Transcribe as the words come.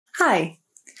Hi!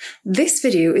 This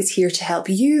video is here to help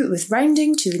you with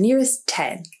rounding to the nearest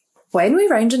 10. When we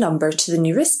round a number to the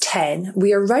nearest 10,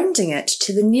 we are rounding it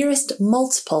to the nearest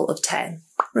multiple of 10.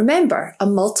 Remember, a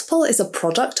multiple is a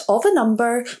product of a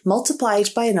number multiplied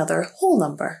by another whole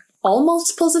number. All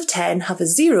multiples of 10 have a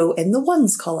 0 in the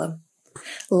ones column.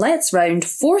 Let's round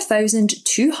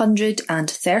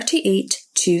 4,238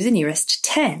 to the nearest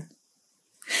 10.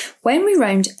 When we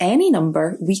round any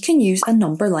number, we can use a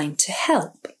number line to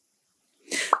help.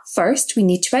 First, we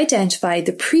need to identify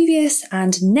the previous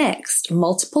and next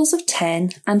multiples of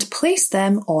 10 and place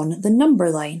them on the number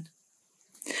line.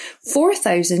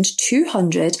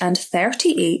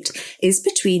 4,238 is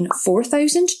between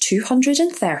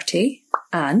 4,230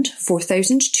 and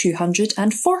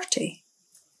 4,240.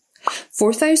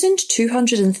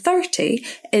 4,230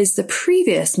 is the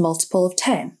previous multiple of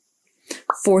 10.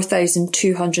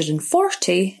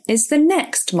 4,240 is the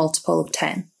next multiple of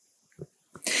 10.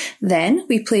 Then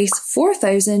we place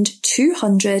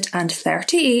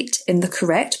 4,238 in the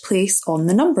correct place on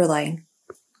the number line.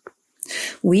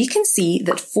 We can see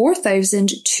that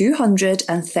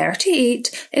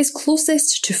 4,238 is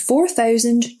closest to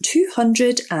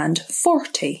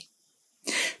 4,240.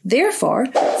 Therefore,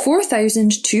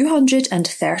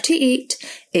 4,238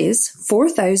 is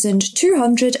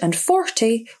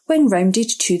 4,240 when rounded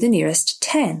to the nearest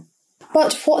 10.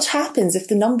 But what happens if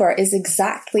the number is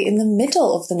exactly in the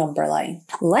middle of the number line?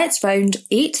 Let's round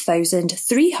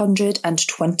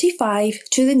 8,325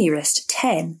 to the nearest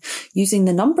 10, using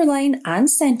the number line and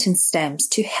sentence stems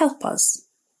to help us.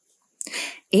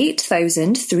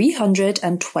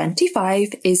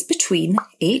 8,325 is between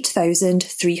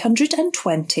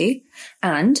 8,320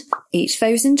 and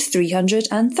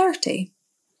 8,330.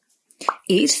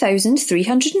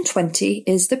 8,320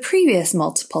 is the previous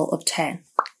multiple of 10.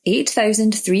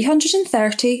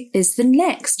 8,330 is the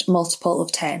next multiple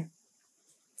of 10.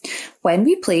 When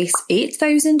we place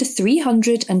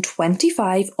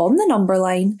 8,325 on the number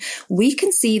line, we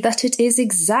can see that it is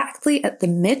exactly at the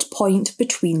midpoint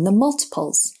between the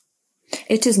multiples.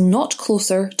 It is not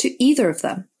closer to either of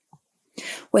them.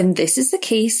 When this is the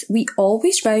case, we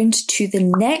always round to the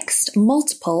next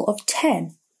multiple of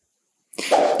 10.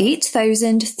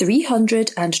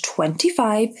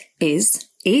 8,325 is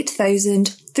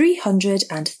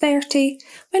 8,330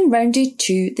 when rounded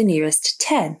to the nearest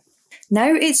 10.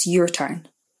 Now it's your turn.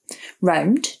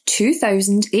 Round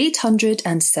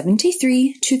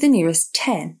 2,873 to the nearest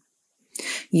 10.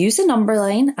 Use a number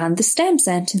line and the stem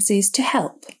sentences to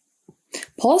help.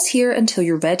 Pause here until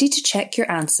you're ready to check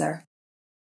your answer.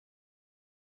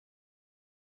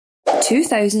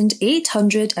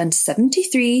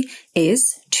 2,873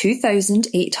 is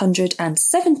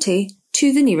 2,870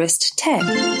 to the nearest 10.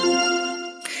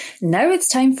 Now it's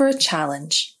time for a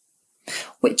challenge.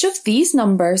 Which of these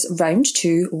numbers round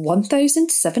to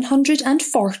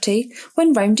 1,740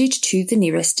 when rounded to the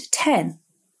nearest 10?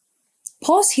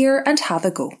 Pause here and have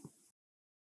a go.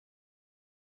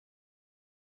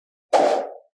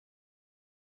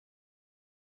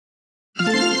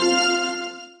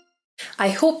 I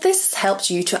hope this has helped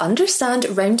you to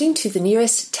understand rounding to the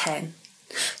nearest 10.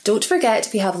 Don't forget,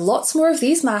 we have lots more of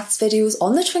these maths videos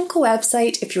on the Twinkl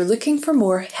website if you're looking for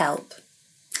more help.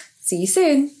 See you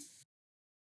soon!